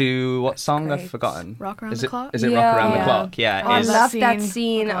 Yeah. To what song? Great. I've forgotten. Rock Around Is the it, Clock? Is it Yeah. Rock Around the Yeah. Clock? Yeah, I it is. loved that scene.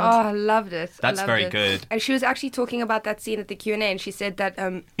 scene. Oh, Oh, God. I loved it. That's I loved very it. good. And she was actually talking about that scene at the Q&A, and she said that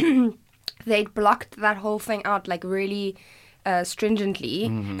they'd blocked that whole thing out like really stringently,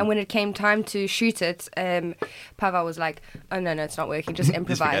 and when it came time to shoot it, Pava was like, "Oh no, it's not working. Just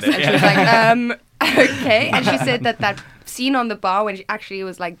improvise." forget it. And she was like, "Okay." And she said that scene on the bar when she actually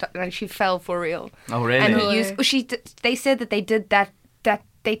was like, and she fell for real. Oh really? And he used. They said that they did that.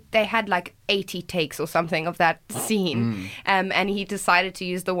 They had like 80 takes or something of that scene, and he decided to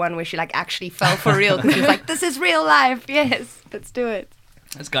use the one where she like actually fell for real because he was like, "This is real life. Yes, let's do it."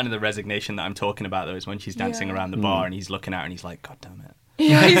 That's kind of the resignation that I'm talking about, though, is when she's dancing around the bar and he's looking at her and he's like, God damn it.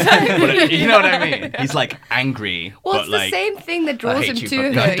 Yeah, exactly. You know what I mean? He's like angry. Well, but it's like, the same thing that draws him you, to but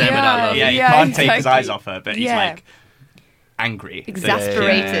her. God damn it, I love you. Yeah, he can't take his exactly. eyes off her, but he's like angry.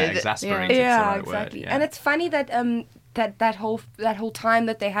 Exasperated. Yeah, exasperated. Yeah, is the right exactly. word, yeah. And it's funny that that whole time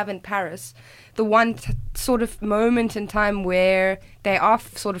that they have in Paris, the one sort of moment in time where they are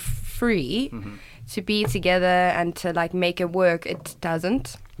sort of free to be together and to like make it work, it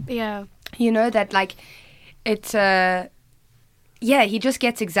doesn't. Yeah. You know that like it's he just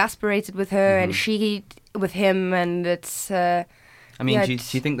gets exasperated with her and she with him, and it's I mean, do you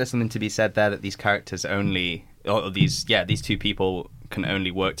think there's something to be said there that these characters only, or these two people can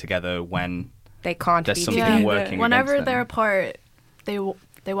only work together when they can't there's be something together. working Whenever against them? they're apart,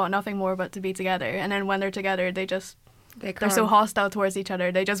 they want nothing more but to be together, and then when they're together, they're so hostile towards each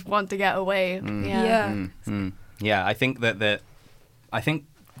other. They just want to get away. Yeah, I think I think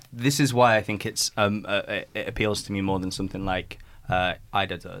this is why I think it's it appeals to me more than something like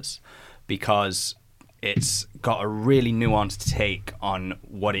Ida does, because it's got a really nuanced take on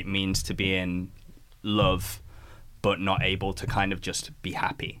what it means to be in love but not able to kind of just be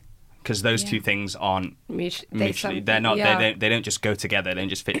happy, because those two things aren't mutually, they're not they don't just go together, they don't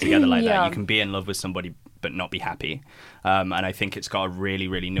just fit together like that. You can be in love with somebody but not be happy, and I think it's got a really,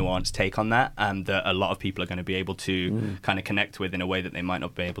 really nuanced take on that, that a lot of people are going to be able to kind of connect with in a way that they might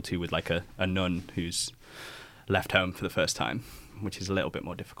not be able to with like a nun who's left home for the first time, which is a little bit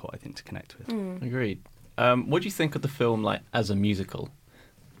more difficult, I think, to connect with. Agreed. What do you think of the film like as a musical?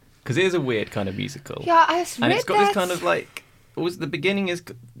 Because it is a weird kind of musical. Yeah, I read and it's got that. this kind of like, the beginning is,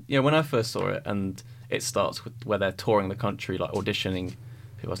 when I first saw it, and it starts with where they're touring the country, like auditioning.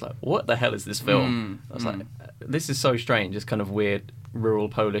 I was like, what the hell is this film? I was like, this is so strange. It's kind of weird, rural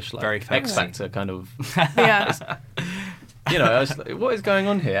Polish, like Very X Factor kind of. Yeah. I was like, what is going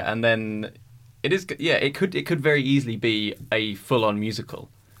on here? And then it is, it could very easily be a full-on musical.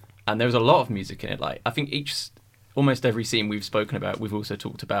 And there's a lot of music in it. Like, I think almost every scene we've spoken about, we've also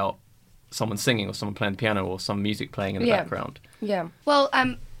talked about someone singing or someone playing the piano or some music playing in the background. Yeah. Well,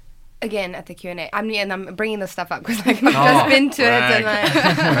 again at the Q&A, I'm bringing this stuff up because I've just been to it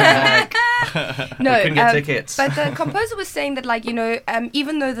and no, we couldn't get tickets. But the composer was saying that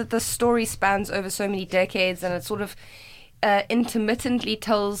even though that the story spans over so many decades and it sort of intermittently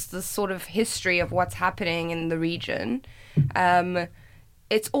tells the sort of history of what's happening in the region,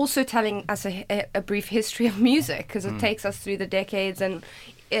 it's also telling us a brief history of music, because it takes us through the decades and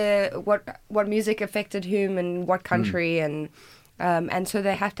what music affected whom and what country, and so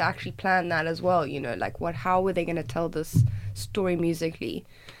they have to actually plan that as well. How were they going to tell this story musically?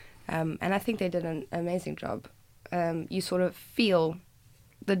 And I think they did an amazing job. You sort of feel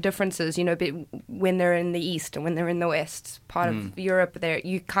the differences, you know, when they're in the East and when they're in the West part of Europe, there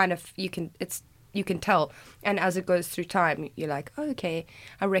you can tell. And as it goes through time, you're like, oh, okay,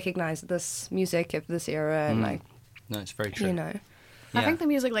 I recognize this music of this era, and like, no, it's very true. you know, I think the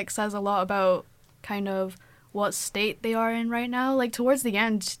music like says a lot about kind of what state they are in right now. Like towards the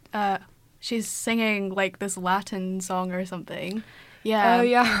end, she's singing like this Latin song or something. Yeah. Oh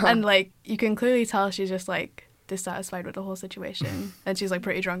yeah. And like you can clearly tell she's just like dissatisfied with the whole situation, and she's like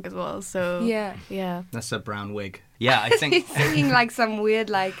pretty drunk as well. So yeah. That's a brown wig. Yeah, I think he's singing like some weird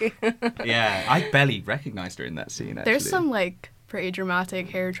like. Yeah, I barely recognized her in that scene. Actually. There's some like pretty dramatic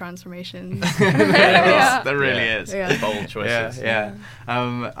hair transformations. There really is. Yeah. Bold choices. Yeah.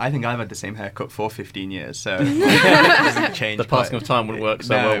 I think I've had the same haircut for 15 years, so it doesn't change. The passing of time wouldn't work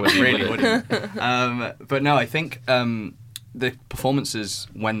so well with it you, really would it? wouldn't. But no, I think the performances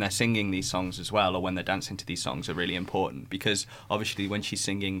when they're singing these songs as well, or when they're dancing to these songs, are really important, because obviously when she's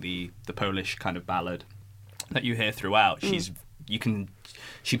singing the Polish kind of ballad that you hear throughout, she's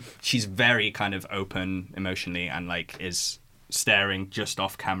very kind of open emotionally, and like is staring just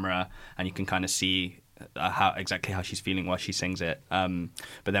off camera, and you can kind of see exactly how she's feeling while she sings it. But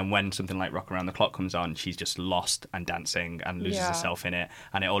then when something like Rock Around the Clock comes on, she's just lost and dancing and loses herself in it,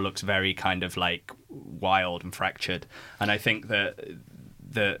 and it all looks very kind of like wild and fractured. And I think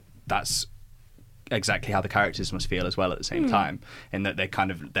that's exactly how the characters must feel as well at the same time, in that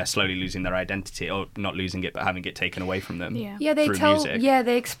they're slowly losing their identity, or not losing it but having it taken away from them.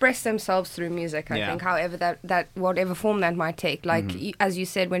 They express themselves through music, I think, however that whatever form that might take. Like as you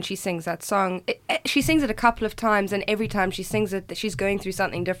said, when she sings that song, she sings it a couple of times, and every time she sings it, that she's going through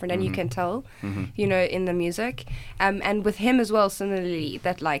something different, and you can tell, you know, in the music. And with him as well, similarly,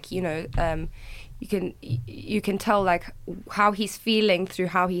 that like, you know, you can tell like how he's feeling through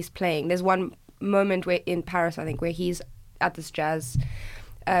how he's playing. There's one moment where in Paris, I think, where he's at this jazz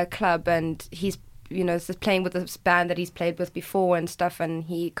club, and he's, you know, playing with this band that he's played with before and stuff, and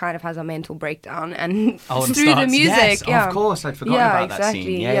he kind of has a mental breakdown, and through the music, of course, I'd forgotten about that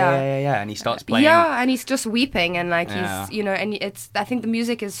scene. Yeah, and he starts playing. Yeah, and he's just weeping, and like he's, you know, and I think the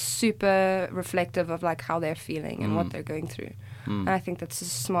music is super reflective of like how they're feeling and what they're going through, and I think that's a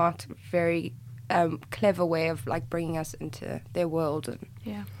smart, very clever way of like bringing us into their world. And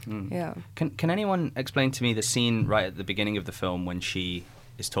Can anyone explain to me the scene right at the beginning of the film when she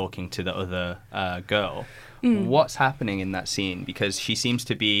is talking to the other girl? What's happening in that scene? Because she seems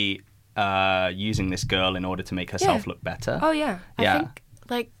to be using this girl in order to make herself look better. Oh yeah. I think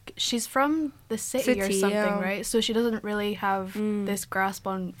like she's from the city or something, right? So she doesn't really have this grasp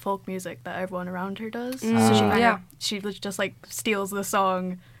on folk music that everyone around her does. So she just like steals the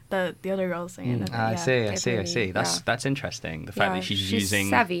song the other girls singing. I see. That's interesting. The fact that she's using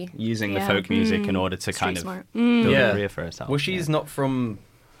the folk music in order to kind of build a career for herself. Well, she's not from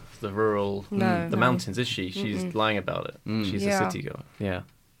the rural, the mountains, is she? She's lying about it. She's a city girl. Yeah.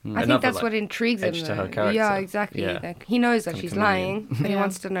 I think that's what intrigues him. To her character. Yeah, exactly. Yeah. Like, he knows that she's lying, but he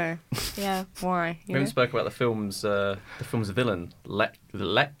wants to know. Why? We haven't spoken about the film's villain, Lech.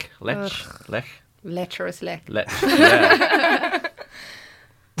 Lecherous Lech. Yeah.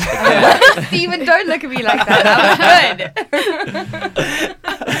 Stephen, don't look at me like that.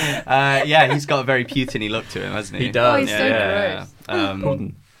 That was good. He's got a very putin-y look to him, hasn't he? He does. Oh, he's so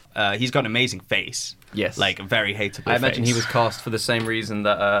gross. He's got an amazing face. Yes. Like a very hateable I imagine face. he was cast for the same reason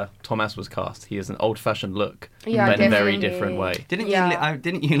that Tomasz was cast. He has an old-fashioned look, but definitely. in a very different way. Didn't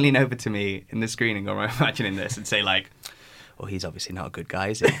you lean over to me in the screening, or am I imagining this, and say like, well, he's obviously not a good guy,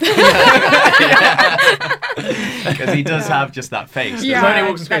 is he? Because he does have just that face. Yeah, when he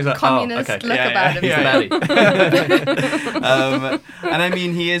walks on screen, he's like, communist look about him. And I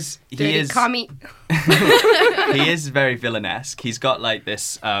mean, he is commie. he is very villainesque. He's got like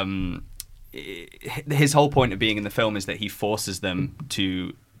this. His whole point of being in the film is that he forces them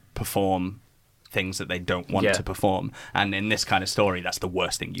to perform things that they don't want to perform, and in this kind of story that's the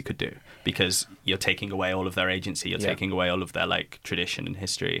worst thing you could do, because you're taking away all of their agency, you're taking away all of their like tradition and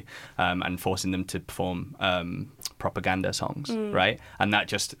history, and forcing them to perform propaganda songs, right? And that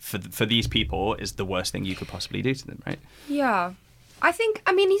just for these people is the worst thing you could possibly do to them, right? I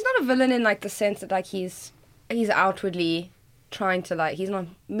mean he's not a villain in like the sense that like he's outwardly trying to like, he's not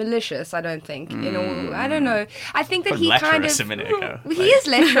malicious, I don't think. You know, I don't know. I think that he kind of a minute ago. He is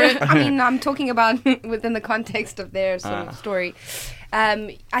lecherous. I mean, I'm talking about within the context of their sort of story.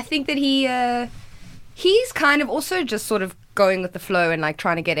 I think that he's kind of also just sort of going with the flow and like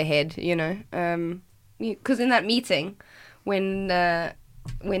trying to get ahead, you know. Because in that meeting, when the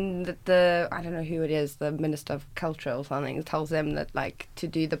I don't know who it is, the Minister of Culture or something, tells them that like to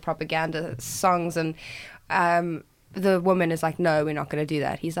do the propaganda songs, and the woman is like, no, we're not going to do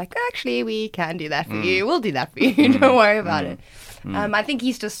that. He's like, actually, we can do that for you. We'll do that for you. Don't worry about it. I think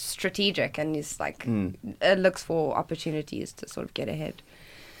he's just strategic and he's like, looks for opportunities to sort of get ahead.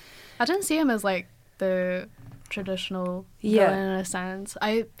 I didn't see him as like the traditional villain in a sense.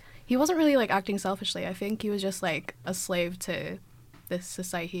 He wasn't really like acting selfishly. I think he was just like a slave to this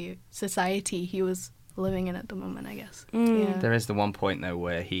society he was living in at the moment, I guess. Yeah. There is the one point though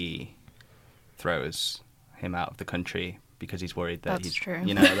where he throws him out of the country because he's worried that That's true.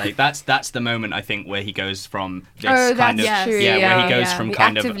 You know, like that's the moment I think where he goes from this kind of true. where he goes from He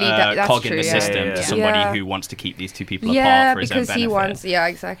kind of actively cog in true, the system to somebody who wants to keep these two people apart for his own benefit. Because he wants,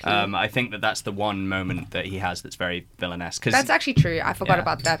 exactly. I think that's the one moment that he has that's very villainous. That's actually true. I forgot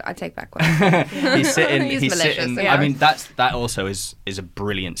about that. I take back what I said. He's sitting. He's sitting. yeah. I mean, that also is a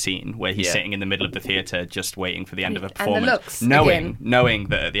brilliant scene where he's sitting in the middle of the theater just waiting for the end of a performance, and the looks, knowing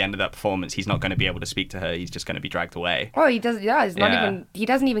that at the end of that performance he's not going to be able to speak to her. He's just going to be dragged away. Oh, he does. Yeah, he's not even. He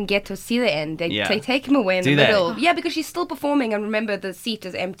doesn't even get to see the end. They take him away in the middle. Yeah, because she's still performing, and remember the seat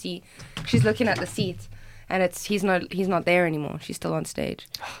is empty. She's looking at the seat, and he's not there anymore. She's still on stage.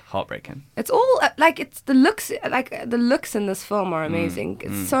 Heartbreaking. It's all it's the looks. Like the looks in this film are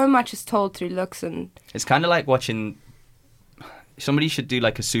amazing. So much is told through looks, and it's kind of like watching. Somebody should do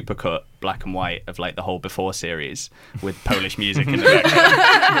like a supercut black and white of like the whole Before series with Polish music in the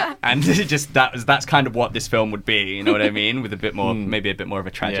background. And that's kind of what this film would be, you know what I mean? With a bit more, maybe a bit more of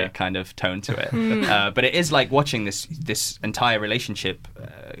a tragic kind of tone to it. But it is like watching this entire relationship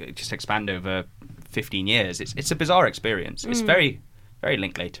just expand over 15 years. It's a bizarre experience. It's very, very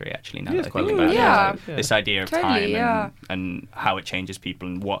Linklatery, actually, now that I think about it. Like, this idea of time and how it changes people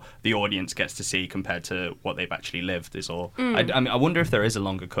and what the audience gets to see compared to what they've actually lived is all. I mean, I wonder if there is a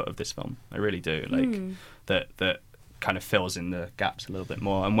longer cut of this film. I really do. Like, that kind of fills in the gaps a little bit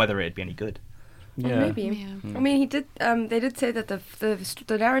more, and whether it'd be any good. Yeah. Maybe. Yeah. I mean, he did. They did say that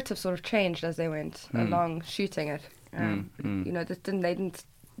the narrative sort of changed as they went along shooting it. You know,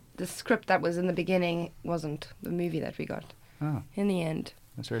 the script that was in the beginning wasn't the movie that we got. Oh. In the end.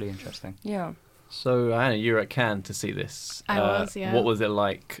 That's really interesting. Yeah. So, Anna, you were at Cannes to see this. I was, yeah. What was it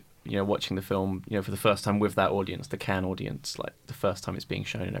like, watching the film, for the first time with that audience, the Cannes audience, like the first time it's being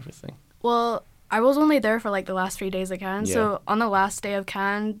shown and everything? Well, I was only there for like the last 3 days of Cannes. Yeah. So on the last day of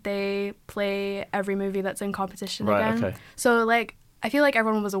Cannes, they play every movie that's in competition again. Okay. So like, I feel like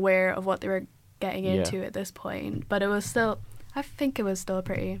everyone was aware of what they were getting into at this point. But I think it was still a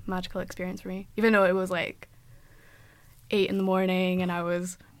pretty magical experience for me. Even though it was like 8 a.m. and I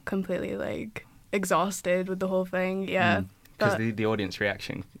was completely like exhausted with the whole thing. Yeah. Because the audience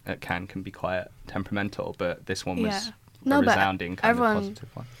reaction at Cannes can be quite temperamental, but this one was a resounding kind of positive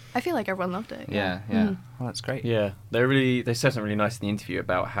one. I feel like everyone loved it. Yeah. Well, that's great. Yeah, they said something really nice in the interview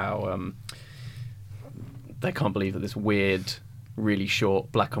about how they can't believe that this weird, really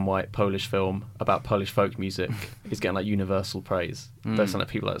short black and white Polish film about Polish folk music is getting like universal praise. There's some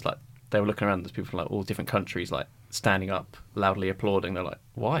people like they were looking around. There's people from like all different countries like standing up, loudly applauding. They're like,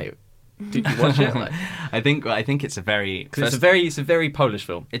 "Why? Did you watch it?" Like, I think it's a very it's a very Polish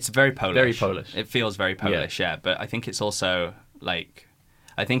film. It's very Polish. Very Polish. It feels very Polish, yeah. But I think it's also like,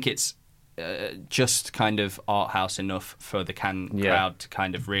 I think it's just kind of art house enough for the Cannes crowd to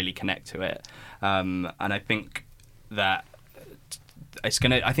kind of really connect to it. And I think that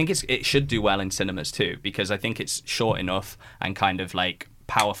it should do well in cinemas too, because I think it's short enough and kind of like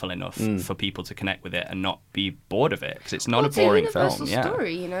powerful enough for people to connect with it and not be bored of it, because it's not a boring film. It's a universal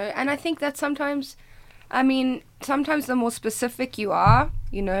story, and I think that sometimes the more specific you are,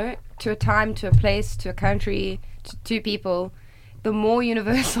 to a time, to a place, to a country, to two people, the more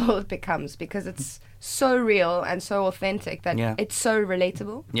universal it becomes, because it's so real and so authentic that it's so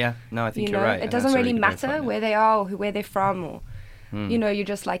relatable. Yeah, no, I think you're right. It doesn't really matter where they are or where they're from, or you're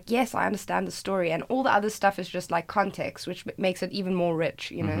just like, yes, I understand the story, and all the other stuff is just like context, which makes it even more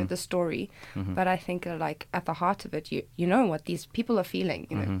rich, the story. But I think like at the heart of it, you know what these people are feeling,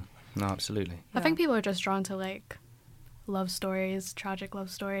 No, absolutely. I think people are just drawn to like love stories, tragic love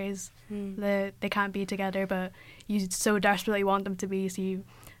stories. They can't be together, but you so desperately want them to be, so you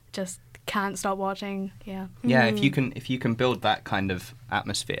just can't stop watching. If you can build that kind of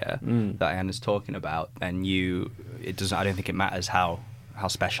atmosphere that Anna's talking about, then I don't think it matters how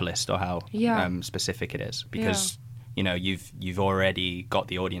specialist or how specific it is, because you've already got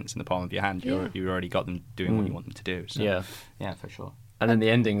the audience in the palm of your hand. You've already got them doing what you want them to do. So, yeah, for sure. And then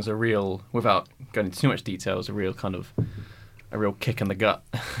the ending's a real, without going into too much detail, is a real kick in the gut.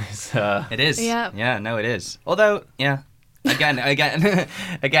 It is. Yeah. No, it is. Although, again,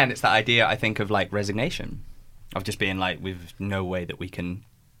 it's that idea, I think, of like resignation, of just being like, we've no way that we can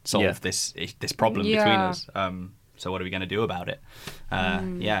solve this problem between us. So what are we going to do about it?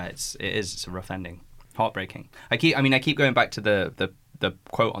 Yeah, it's a rough ending, heartbreaking. I keep going back to the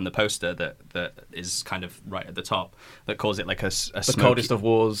quote on the poster that is kind of right at the top that calls it like a the coldest of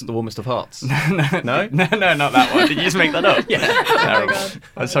wars, the warmest of hearts. No, not that one. Did you just make that up? Yeah. Oh my God.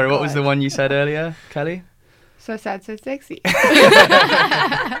 I'm sorry. What was the one you said earlier, Kelly? So sad, so sexy.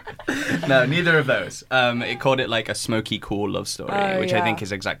 No, neither of those. It called it like a smoky, cool love story, which I think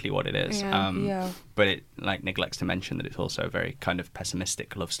is exactly what it is. But it like neglects to mention that it's also a very kind of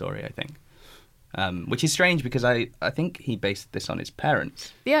pessimistic love story, I think. Which is strange because I think he based this on his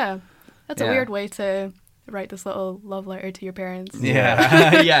parents. Yeah, that's a weird way to write this little love letter to your parents.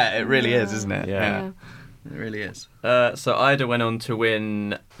 Yeah, yeah, it really is, isn't it? Yeah. It really is. So Ida went on to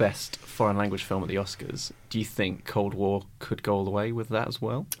win Best Foreign Language Film at the Oscars. Do you think Cold War could go all the way with that as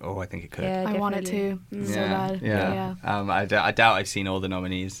well? Oh, I think it could. Yeah, I want it to so bad. Yeah. I doubt I've seen all the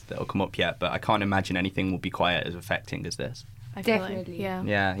nominees that will come up yet, but I can't imagine anything will be quite as affecting as this. I feel Definitely. Like,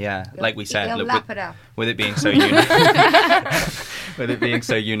 Yeah. Like we said, It'll look, lap it up. with it being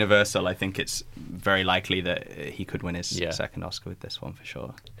so universal, I think it's very likely that he could win his second Oscar with this one for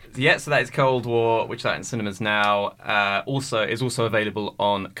sure. Yeah, so that is Cold War, which is out in cinemas now. Is also available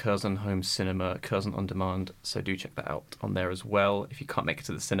on Curzon Home Cinema, Curzon On Demand. So do check that out on there as well if you can't make it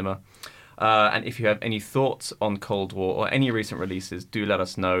to the cinema. And if you have any thoughts on Cold War or any recent releases, do let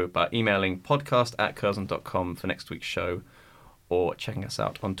us know by emailing podcast@curzon.com for next week's show, or checking us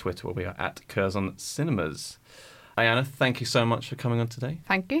out on Twitter where we are at Curzon Cinemas. Ayana, thank you so much for coming on today.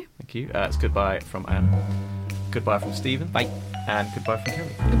 Thank you. Thank you. It's goodbye from Ayana. Goodbye from Stephen. Bye. And goodbye from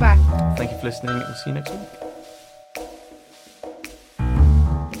Kelly. Goodbye. Thank you for listening. We'll see you next week.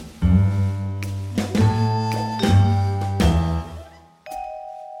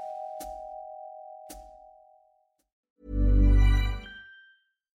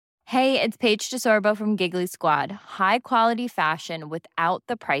 Hey, it's Paige DeSorbo from Giggly Squad. High quality fashion without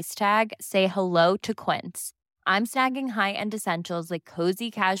the price tag. Say hello to Quince. I'm snagging high-end essentials like cozy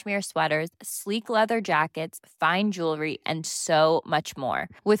cashmere sweaters, sleek leather jackets, fine jewelry, and so much more.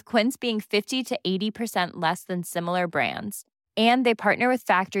 With Quince being 50 to 80% less than similar brands. And they partner with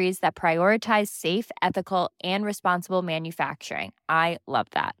factories that prioritize safe, ethical, and responsible manufacturing. I love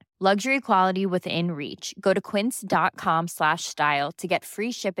that. Luxury quality within reach. Go to quince.com/style to get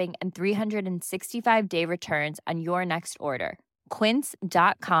free shipping and 365-day returns on your next order.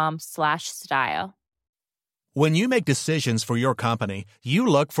 Quince.com/style. When you make decisions for your company, you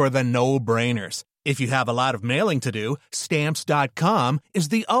look for the no-brainers. If you have a lot of mailing to do, Stamps.com is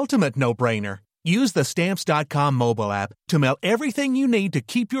the ultimate no-brainer. Use the Stamps.com mobile app to mail everything you need to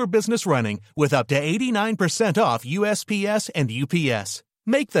keep your business running with up to 89% off USPS and UPS.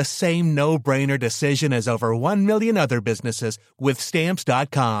 Make the same no-brainer decision as over 1 million other businesses with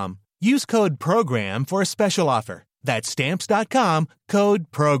Stamps.com. Use code PROGRAM for a special offer. That's Stamps.com,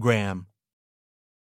 code PROGRAM.